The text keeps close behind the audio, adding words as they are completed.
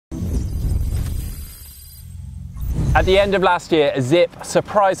At the end of last year, Zipp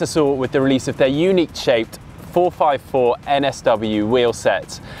surprised us all with the release of their unique shaped 454 NSW wheel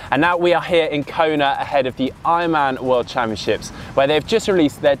set. And now we are here in Kona ahead of the Ironman World Championships, where they've just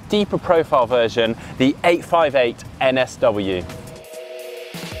released their deeper profile version, the 858 NSW.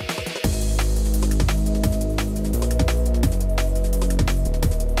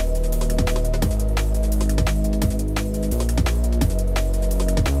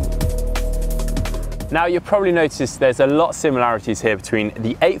 Now you'll probably notice there's a lot of similarities here between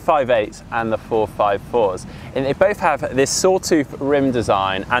the 858s and the 454s. And they both have this sawtooth rim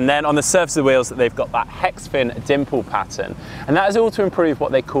design, and then on the surface of the wheels they've got that hex fin dimple pattern. And that is all to improve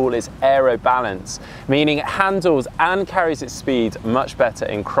what they call its aero balance, meaning it handles and carries its speed much better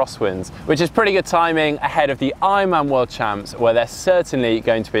in crosswinds, which is pretty good timing ahead of the Ironman World Champs, where they're certainly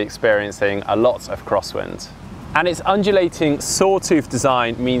going to be experiencing a lot of crosswind. And its undulating sawtooth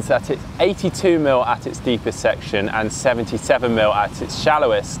design means that it's 82mm at its deepest section and 77mm at its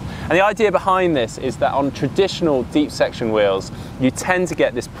shallowest. And the idea behind this is that on traditional deep section wheels, you tend to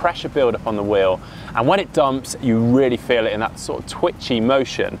get this pressure build-up on the wheel, and when it dumps, you really feel it in that sort of twitchy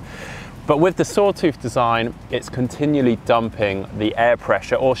motion. But with the sawtooth design, it's continually dumping the air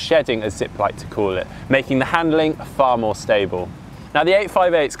pressure, or shedding as Zipp like to call it, making the handling far more stable. Now the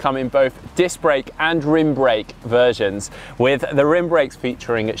 858s come in both disc brake and rim brake versions, with the rim brakes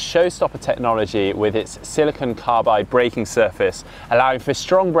featuring showstopper technology with its silicon carbide braking surface, allowing for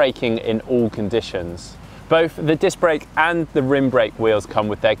strong braking in all conditions. Both the disc brake and the rim brake wheels come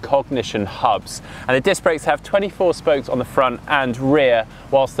with their Cognition hubs, and the disc brakes have 24 spokes on the front and rear,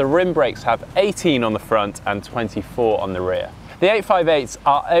 whilst the rim brakes have 18 on the front and 24 on the rear. The 858s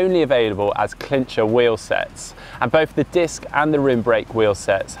are only available as clincher wheel sets, and both the disc and the rim brake wheel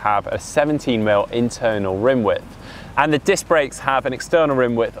sets have a 17mm internal rim width. And the disc brakes have an external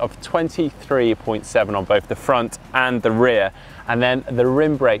rim width of 23.7 on both the front and the rear, and then the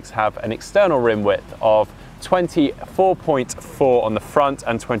rim brakes have an external rim width of 24.4 on the front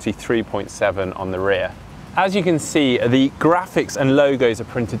and 23.7 on the rear. As you can see, the graphics and logos are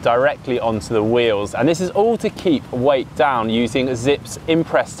printed directly onto the wheels, and this is all to keep weight down using Zipp's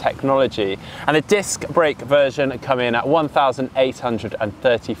Impress technology. And the disc brake version come in at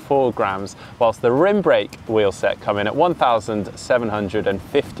 1,834 grams, whilst the rim brake wheel set come in at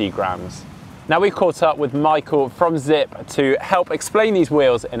 1,750 grams. Now we've caught up with Michael from Zipp to help explain these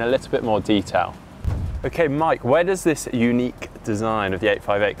wheels in a little bit more detail. Okay, Mike, where does this unique design of the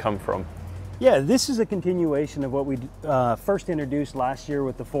 858 come from? Yeah, this is a continuation of what we first introduced last year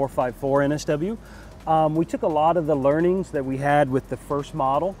with the 454 NSW. We took a lot of the learnings that we had with the first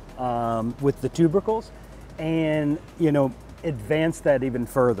model, with the tubercles, and advanced that even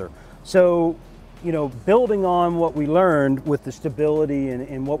further. So, building on what we learned with the stability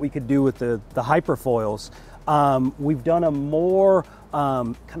and what we could do with the hyperfoils, we've done a more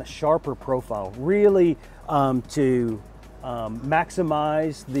kind of sharper profile, really to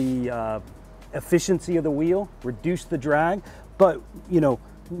maximize the efficiency of the wheel, reduce the drag, but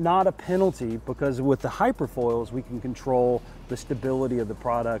not a penalty, because with the hyperfoils we can control the stability of the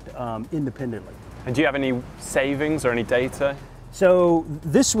product independently. And do you have any savings or any data? So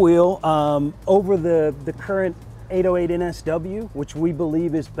this wheel over the current 808 NSW, which we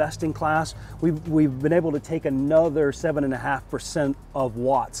believe is best in class, we've been able to take another 7.5% of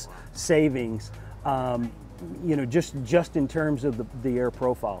watts savings, just in terms of the air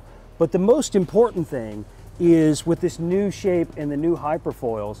profile. But the most important thing is, with this new shape and the new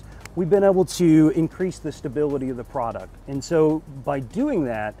hyperfoils, we've been able to increase the stability of the product. And so by doing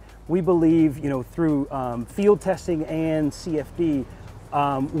that, we believe, through field testing and CFD,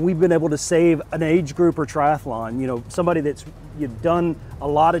 we've been able to save an age group or triathlon, somebody that's done a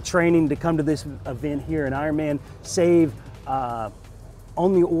lot of training to come to this event here in Ironman, save on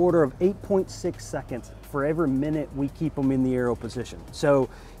the order of 8.6 seconds for every minute we keep them in the aero position. So,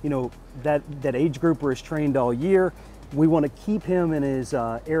 that age grouper is trained all year. We want to keep him in his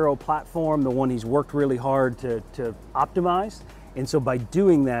aero platform, the one he's worked really hard to optimize. And so by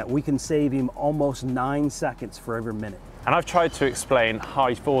doing that, we can save him almost 9 seconds for every minute. And I've tried to explain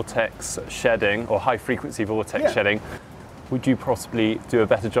high vortex shedding, or high frequency vortex shedding. Would you possibly do a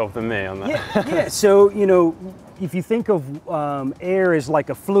better job than me on that? Yeah. So, if you think of air as like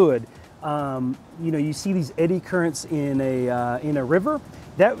a fluid, you see these eddy currents in a river.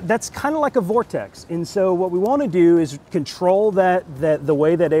 That's kind of like a vortex. And so what we want to do is control the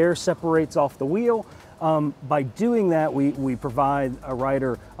way that air separates off the wheel. By doing that, we provide a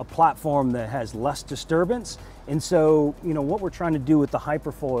rider a platform that has less disturbance. And so, what we're trying to do with the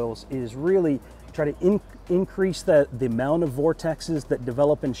hyperfoils is really try to increase the amount of vortexes that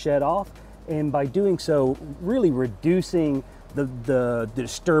develop and shed off, and by doing so, really reducing the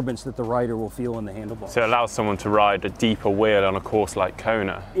disturbance that the rider will feel in the handlebars. So it allows someone to ride a deeper wheel on a course like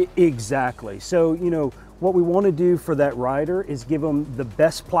Kona. Exactly. So, you know, what we want to do for that rider is give them the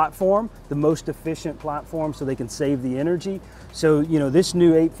best platform, the most efficient platform, so they can save the energy. So, you know, this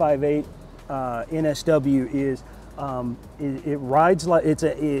new 858 NSW is, it rides like,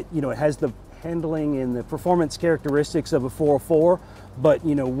 it has the handling and the performance characteristics of a 404, but,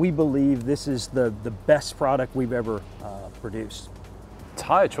 you know, we believe this is the best product we've ever produced.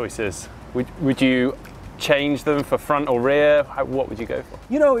 Tire choices, would you change them for front or rear? What would you go for?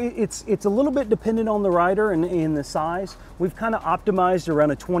 You know, it's a little bit dependent on the rider and the size. We've kind of optimized around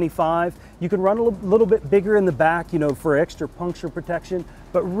a 25. You can run a little bit bigger in the back, you know, for extra puncture protection,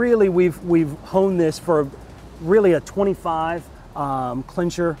 but really we've honed this for really a 25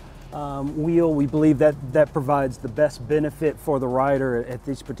 clincher wheel. We believe that provides the best benefit for the rider at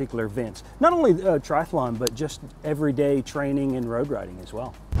these particular events. Not only triathlon, but just everyday training and road riding as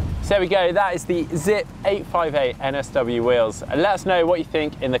well. So there we go, that is the Zipp 858 NSW wheels. Let us know what you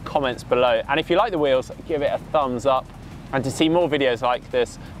think in the comments below. And if you like the wheels, give it a thumbs up. And to see more videos like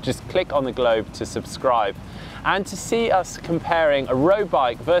this, just click on the globe to subscribe. And to see us comparing a road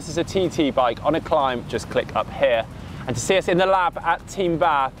bike versus a TT bike on a climb, just click up here. And to see us in the lab at Team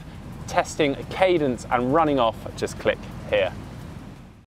Bath, testing cadence and running off, just click here.